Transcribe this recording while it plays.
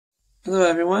Hello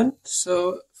everyone.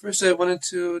 So first I wanted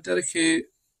to dedicate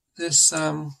this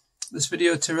this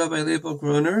video to Rabbi Leibel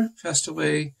Groner, passed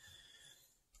away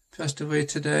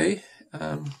today.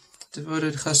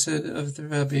 Devoted chassid of the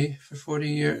Rabbi for 40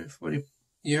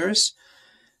 years.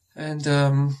 And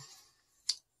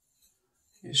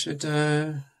you should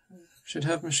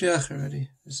have Mashiach already.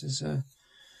 This is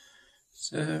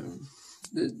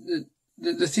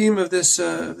the theme of this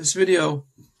video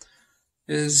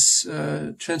is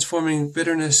transforming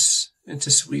bitterness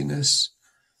into sweetness.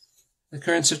 The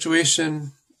current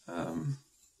situation,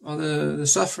 all the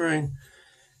suffering,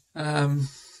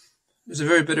 is a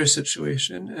very bitter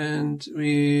situation, and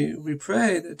we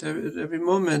pray that at every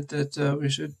moment that we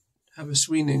should have a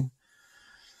sweetening,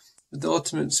 the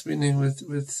ultimate sweetening with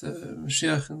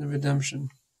Mashiach and the redemption.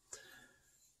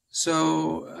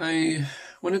 So I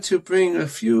wanted to bring a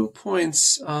few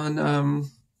points on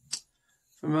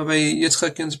from Rabbi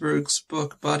Yitzchak Ginsburg's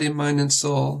book, Body, Mind, and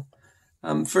Soul.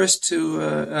 First, to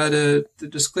add the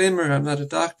disclaimer, I'm not a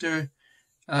doctor.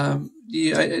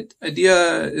 The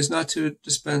idea is not to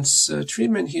dispense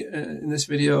treatment in this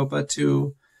video, but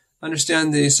to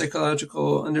understand the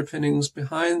psychological underpinnings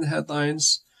behind the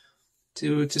headlines,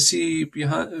 to see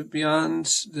beyond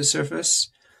the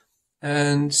surface,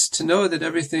 and to know that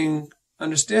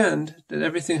understand that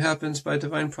everything happens by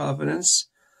divine providence,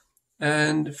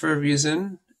 and for a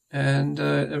reason, and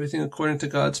everything according to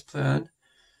God's plan.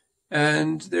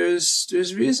 And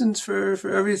there's reasons for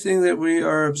everything that we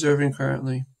are observing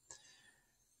currently.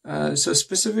 So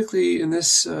specifically in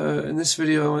this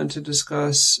video, I want to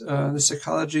discuss the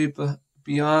psychology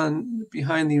behind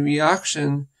the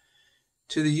reaction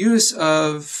to the use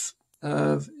of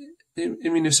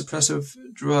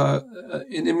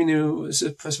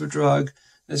immunosuppressive drug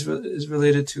is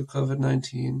related to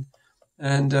COVID-19.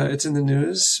 And it's in the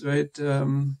news, right?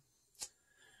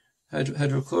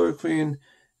 Hydrochloroquine,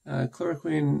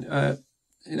 chloroquine.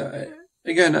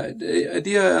 Again, the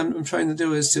idea I'm trying to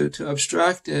do is to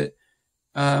abstract it,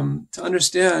 to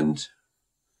understand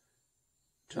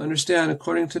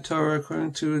according to Torah,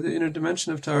 according to the inner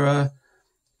dimension of Torah,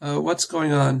 what's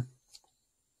going on.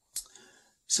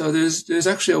 So there's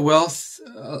actually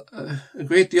a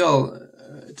great deal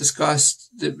discussed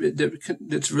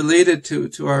that's related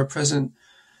to our present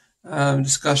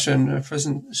discussion, our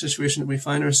present situation that we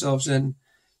find ourselves in.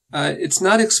 It's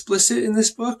not explicit in this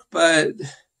book, but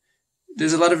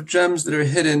there's a lot of gems that are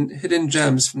hidden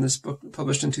gems from this book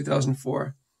published in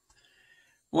 2004.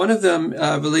 One of them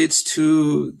relates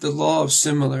to the law of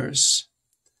similars.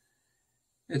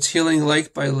 It's healing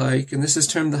like by like, and this is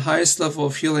termed the highest level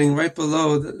of healing, right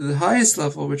below the highest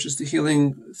level, which is the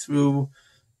healing through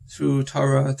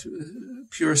Torah, through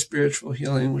pure spiritual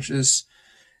healing, which is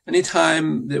any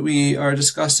time that we are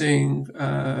discussing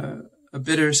a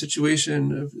bitter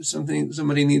situation of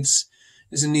somebody is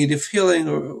in need of healing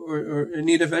or in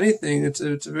need of anything. It's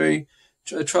a very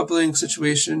troubling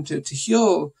situation. To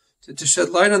heal, to shed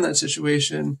light on that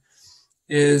situation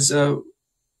is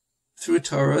through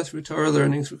Torah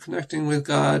learning, through connecting with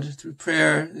God, through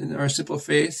prayer in our simple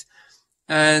faith.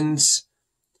 And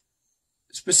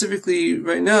specifically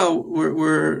right now,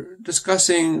 we're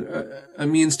discussing a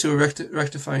means to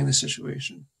rectifying the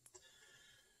situation.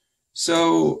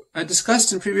 So I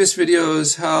discussed in previous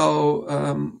videos how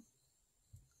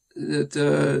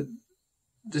the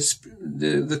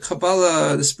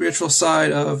Kabbalah, the spiritual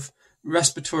side of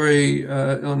respiratory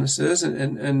illnesses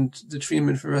and the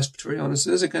treatment for respiratory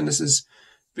illnesses. Again, this is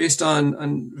based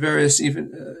on various even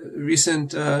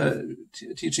recent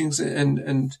teachings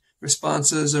and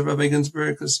responses of Rabbi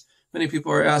Ginsburg, because many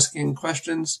people are asking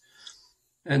questions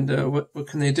and what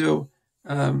can they do?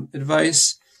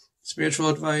 Advice, spiritual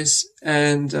advice,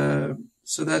 and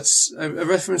so that's I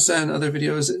referenced that in other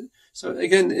videos. So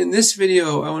again, in this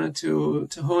video, I wanted to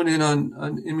hone in on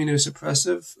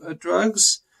immunosuppressive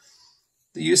drugs,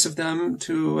 the use of them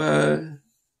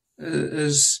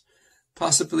as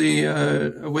possibly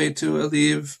a way to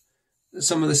alleviate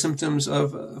some of the symptoms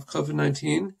of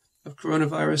COVID-19, of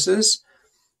coronaviruses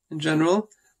in general.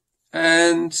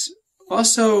 And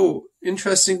also,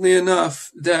 interestingly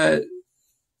enough, that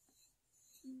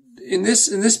in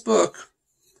this book,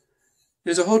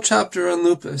 there's a whole chapter on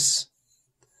lupus.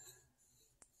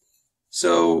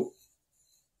 So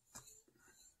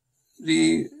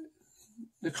the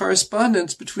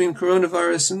correspondence between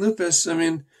coronavirus and lupus, I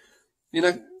mean,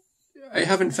 I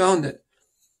haven't found it.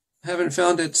 I haven't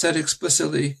found it said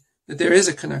explicitly that there is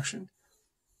a connection.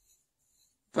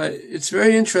 But it's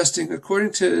very interesting,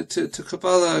 according to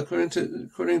Kabbalah, according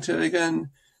to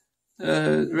again,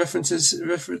 references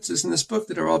in this book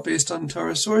that are all based on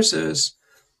Torah sources,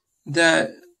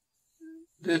 that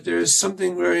there's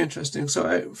something very interesting.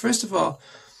 So first of all,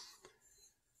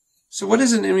 so what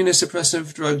does an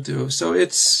immunosuppressive drug do? So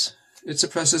it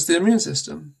suppresses the immune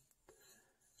system.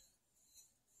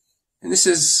 And this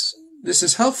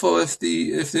is helpful if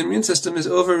the immune system is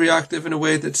overreactive in a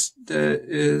way that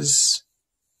is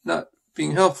not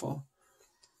being helpful,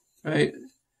 right?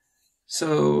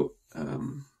 So let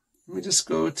me just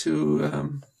go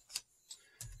to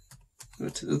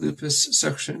the lupus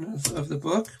section of the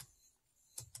book.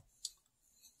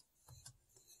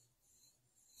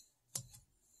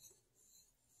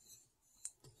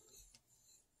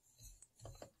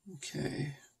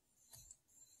 Okay.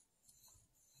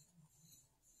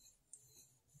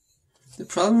 The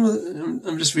problem with,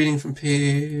 I'm just reading from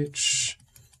page,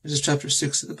 this is chapter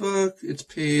 6 of the book, it's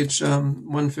page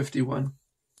 151.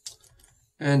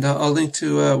 And I'll link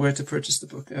to where to purchase the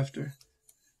book after.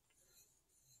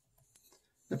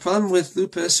 The problem with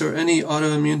lupus or any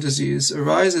autoimmune disease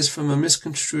arises from a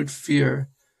misconstrued fear.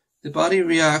 The body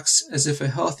reacts as if a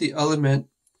healthy element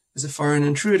is a foreign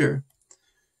intruder.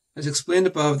 As explained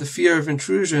above, the fear of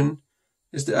intrusion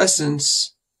is the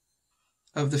essence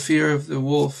of the fear of the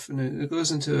wolf, and it goes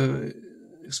into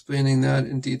explaining that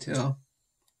in detail.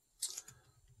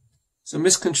 So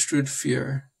misconstrued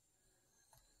fear.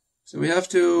 So we have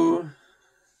to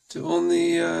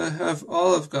only have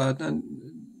all of God, not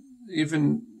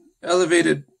even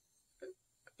elevated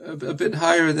a bit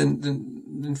higher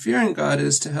than fearing God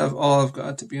is to have all of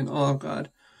God, to be in awe of God,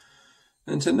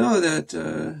 and to know that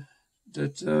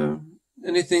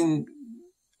anything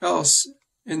else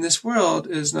in this world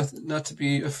is not to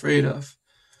be afraid of.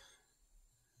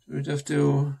 We'd have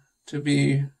to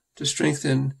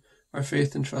strengthen our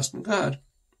faith and trust in God.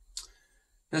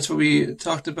 That's what we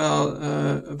talked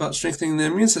about strengthening the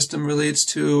immune system relates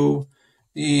to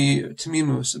the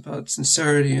tamimus, about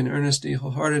sincerity and earnesty,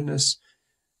 wholeheartedness,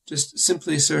 just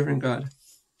simply serving God.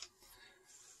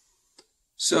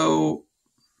 So,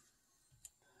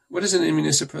 what does an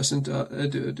immunosuppressant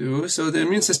do? So the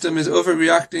immune system is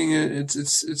overreacting.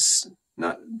 It's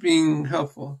not being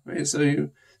helpful, right? So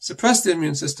you suppress the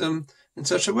immune system in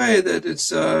such a way that it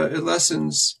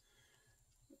lessens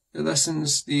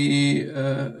the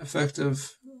effect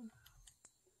of.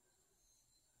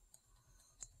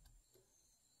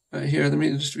 Here, let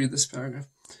me just read this paragraph.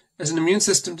 As an immune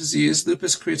system disease,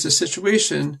 lupus creates a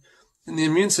situation in the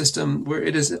immune system where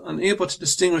it is unable to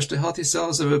distinguish the healthy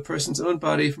cells of a person's own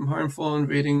body from harmful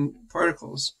invading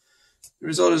particles. The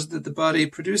result is that the body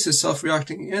produces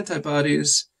self-reacting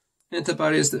antibodies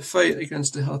that fight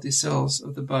against the healthy cells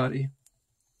of the body.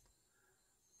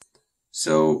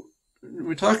 So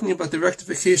we're talking about the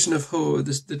rectification of Hod,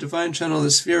 the divine channel,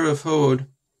 the sphere of Hod.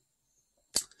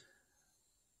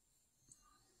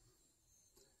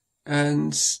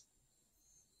 And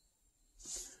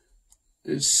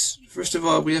first of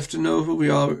all, we have to know who we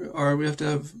are. We have to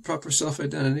have proper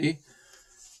self-identity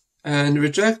and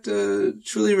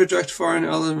truly reject foreign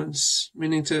elements,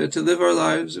 meaning to live our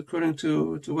lives according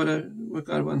to what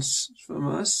God wants from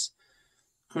us,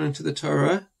 according to the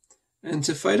Torah, and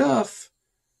to fight off,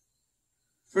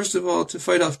 first of all, to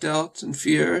fight off doubt and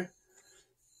fear,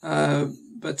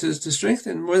 but to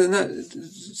strengthen, more than that,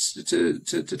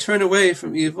 to turn away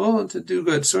from evil and to do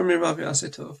good. Sormi Rav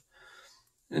Yaseh Tov.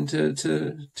 And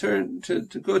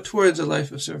to go towards a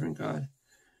life of serving God.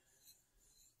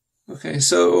 Okay,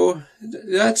 so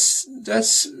that's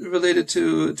related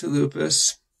to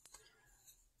lupus.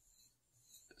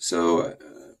 So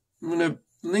I'm going to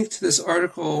link to this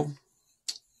article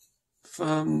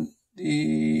from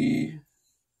the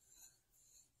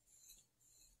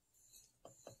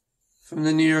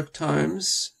New York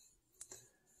Times,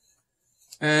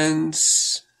 and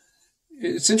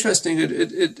it's interesting.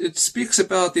 It speaks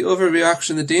about the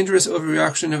overreaction, the dangerous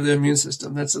overreaction of the immune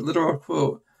system. That's a literal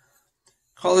quote,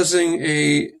 causing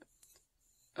a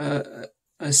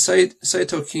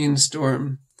cytokine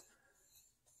storm.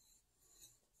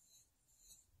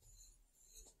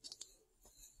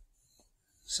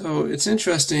 So it's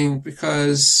interesting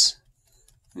because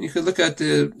you could look at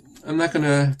I'm not going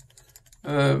to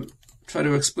try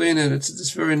to explain it. It's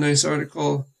this very nice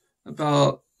article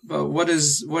about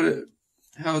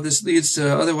how this leads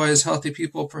to otherwise healthy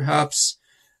people, perhaps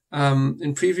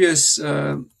in previous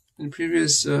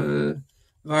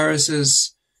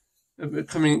viruses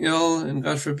becoming ill and,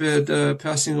 God forbid,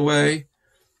 passing away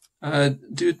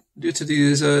due to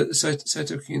these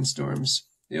cytokine storms.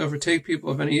 They overtake people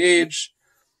of any age,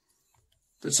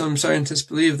 but some scientists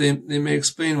believe they may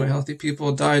explain why healthy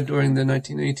people died during the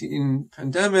 1918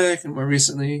 pandemic and more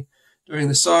recently during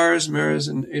the SARS, MERS,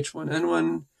 and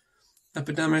H1N1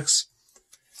 epidemics.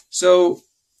 So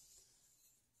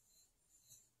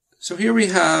So here we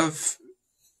have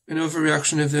an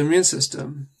overreaction of the immune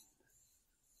system.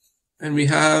 And we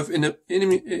have an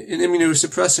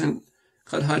immunosuppressant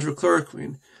called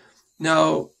hydrochloroquine.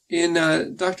 Now, in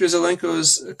Dr.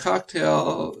 Zelenko's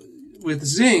cocktail with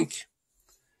zinc,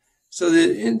 so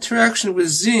the interaction with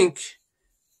zinc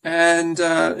and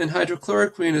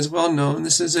hydrochloroquine is well known.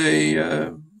 This is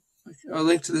a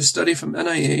link to this study from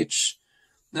NIH,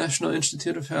 National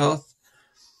Institutes of Health,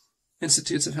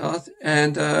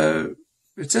 and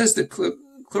it says that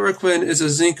chloroquine is a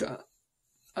zinc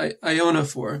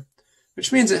ionophore,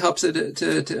 which means it helps it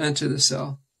to enter the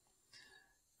cell.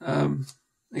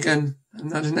 Again, I'm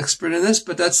not an expert in this,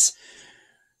 but that's...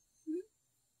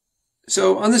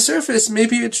 So on the surface,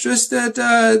 maybe it's just that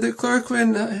the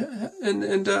chloroquine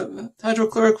and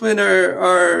hydrochloroquine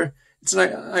are it's an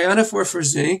ionophore for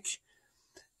zinc,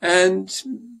 and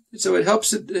so it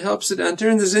helps it enter,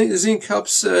 and the zinc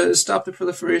helps stop the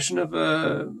proliferation of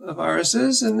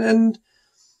viruses, and then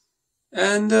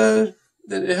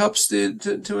it helps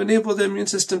to enable the immune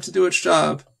system to do its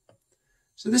job.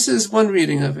 So this is one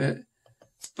reading of it,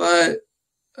 but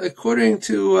according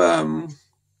to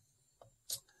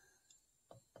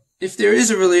if there is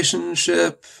a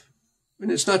relationship,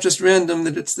 and it's not just random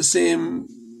that it's the same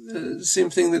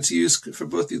thing that's used for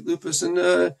both lupus and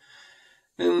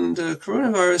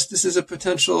coronavirus, this is a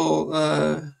potential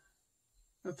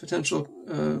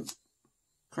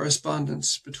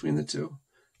correspondence between the two.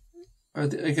 Are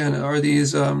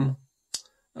these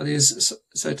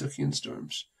cytokine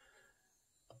storms?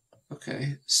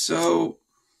 Okay, so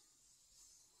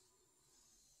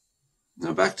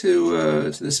now back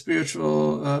to the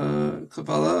spiritual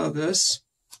Kabbalah of this.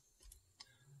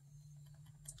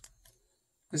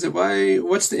 Is it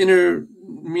what's the inner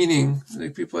meaning?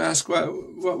 Like people ask,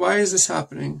 why is this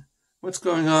happening? What's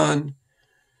going on?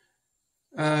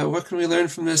 What can we learn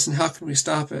from this, and how can we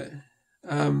stop it?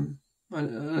 On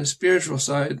a spiritual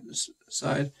side,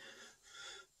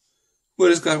 what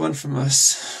does God want from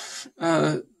us?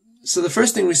 So the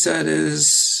first thing we said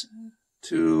is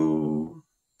to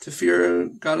fear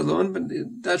God alone, but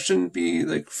that shouldn't be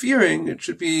like fearing. It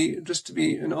should be just to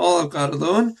be in awe of God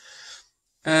alone,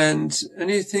 and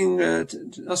anything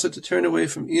also to turn away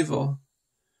from evil.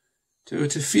 To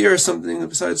fear something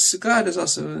besides God is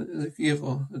also like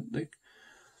evil. Like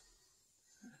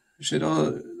we should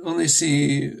only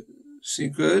see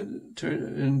good,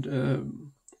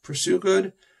 and pursue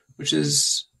good, which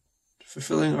is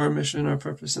fulfilling our mission, our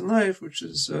purpose in life, which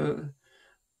is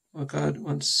what God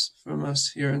wants from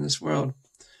us here in this world.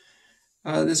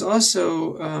 There's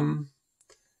also,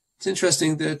 it's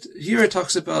interesting that here it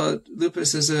talks about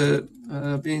lupus as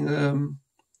being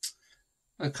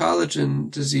a collagen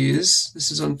disease.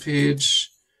 This is on page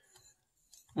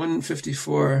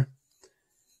 154.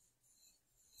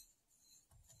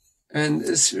 And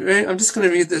I'm just going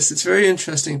to read this. It's very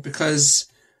interesting because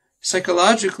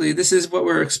psychologically, this is what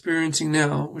we're experiencing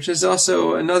now, which is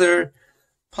also another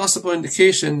possible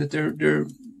indication that there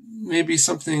may be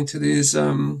something to these,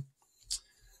 some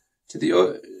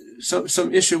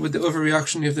issue with the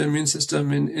overreaction of the immune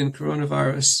system in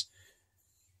coronavirus.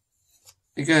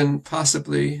 Again,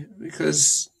 possibly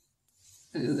because,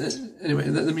 anyway,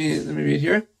 let me read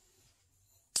here.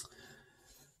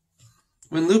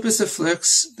 When lupus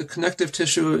afflicts the connective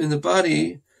tissue in the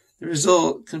body, the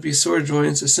result can be sore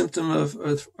joints, a symptom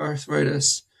of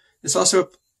arthritis. This also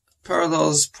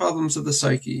parallels problems of the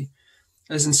psyche,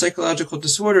 as in psychological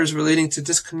disorders relating to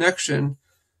disconnection,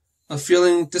 of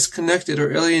feeling disconnected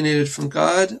or alienated from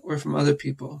God or from other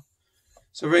people.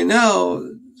 So right now,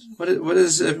 what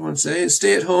does everyone say?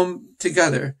 Stay at home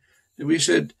together. That we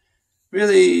should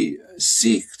really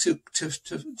seek to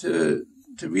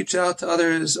reach out to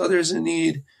others in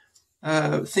need,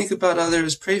 think about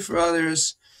others, pray for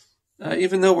others,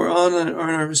 even though we're on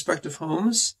our respective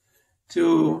homes,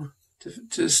 to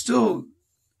still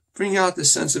bring out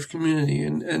this sense of community.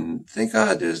 And thank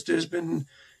God there's been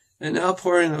an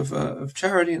outpouring of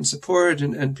charity and support,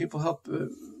 and people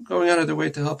going out of their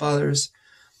way to help others.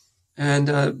 And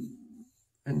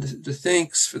the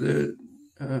thanks for the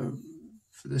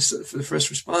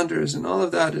first responders and all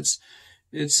of that.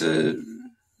 It's a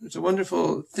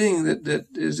wonderful thing that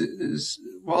is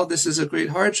while this is a great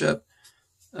hardship,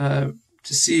 to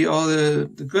see all the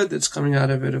good that's coming out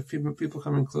of it, of people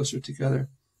coming closer together.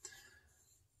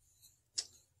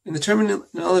 In the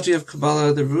terminology of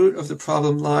Kabbalah, the root of the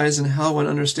problem lies in how one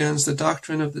understands the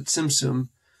doctrine of the Tzimtzum,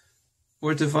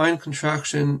 or divine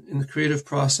contraction in the creative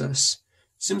process.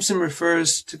 Tzimtzum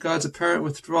refers to God's apparent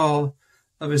withdrawal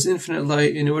of his infinite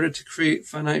light in order to create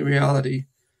finite reality.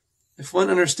 If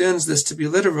one understands this to be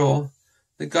literal,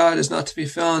 that God is not to be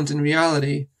found in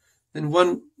reality, then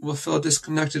one will feel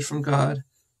disconnected from God.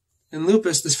 In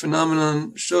lupus, this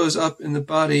phenomenon shows up in the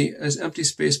body as empty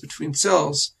space between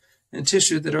cells and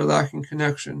tissue that are lacking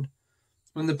connection.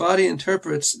 When the body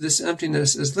interprets this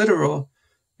emptiness as literal,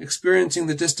 experiencing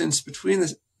the distance between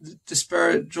the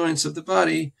disparate joints of the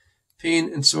body,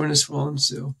 pain and soreness will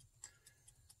ensue.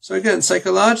 So again,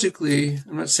 psychologically,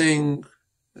 I'm not saying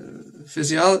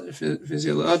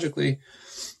physiologically,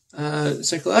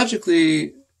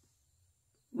 psychologically,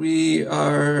 we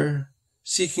are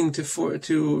seeking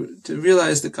to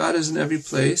realize that God is in every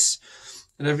place,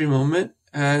 at every moment,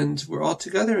 and we're all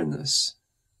together in this.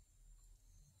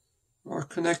 We're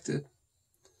connected.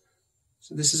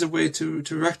 So this is a way to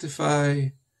rectify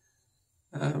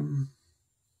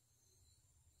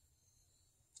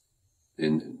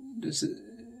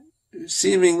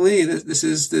seemingly this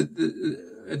is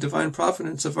a divine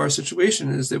providence of our situation,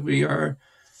 is that we are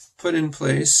put in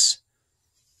place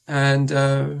and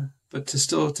but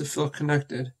to feel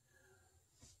connected.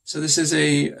 So this is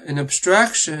an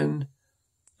abstraction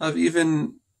of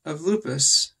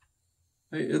lupus.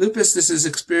 Lupus, this is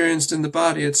experienced in the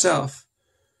body itself.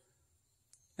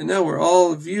 And now we're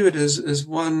all viewed as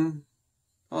one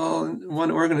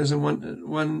organism,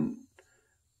 one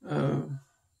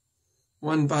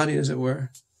body, as it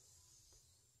were,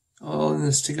 all in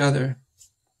this together.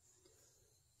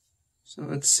 So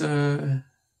it's on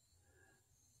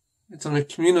a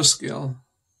communal scale,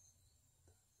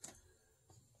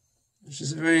 which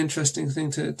is a very interesting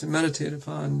thing to meditate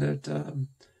upon, that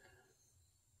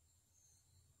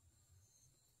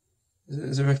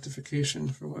is a rectification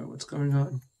for what's going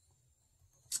on.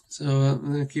 So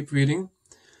I'm going to keep reading.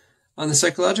 On the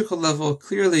psychological level,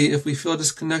 clearly, if we feel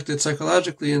disconnected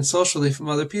psychologically and socially from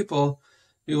other people,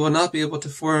 we will not be able to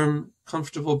form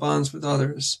comfortable bonds with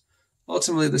others.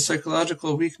 Ultimately, the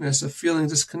psychological weakness of feeling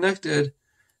disconnected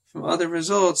from other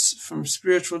results from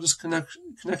spiritual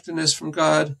disconnectedness from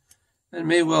God, and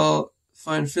may well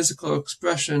find physical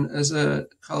expression as a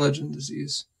collagen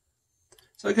disease.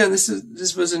 So again,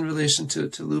 this was in relation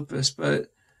to lupus, but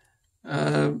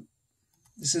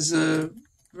this is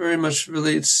very much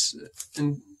relates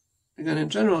in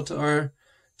general to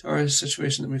our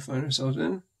situation that we find ourselves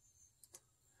in.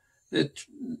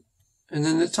 And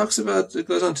then it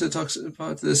goes on to talk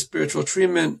about the spiritual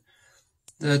treatment,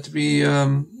 that we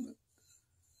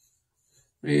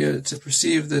to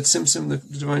perceive that Tzimtzum, the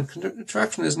divine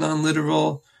attraction, is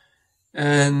non-literal,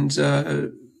 and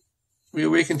we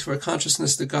awaken to our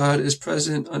consciousness that God is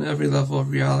present on every level of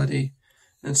reality,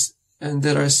 and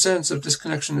that our sense of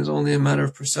disconnection is only a matter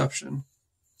of perception.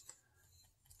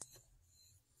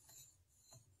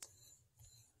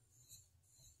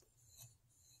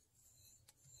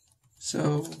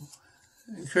 So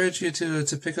I encourage you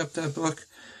to pick up that book.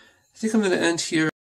 I think I'm going to end here.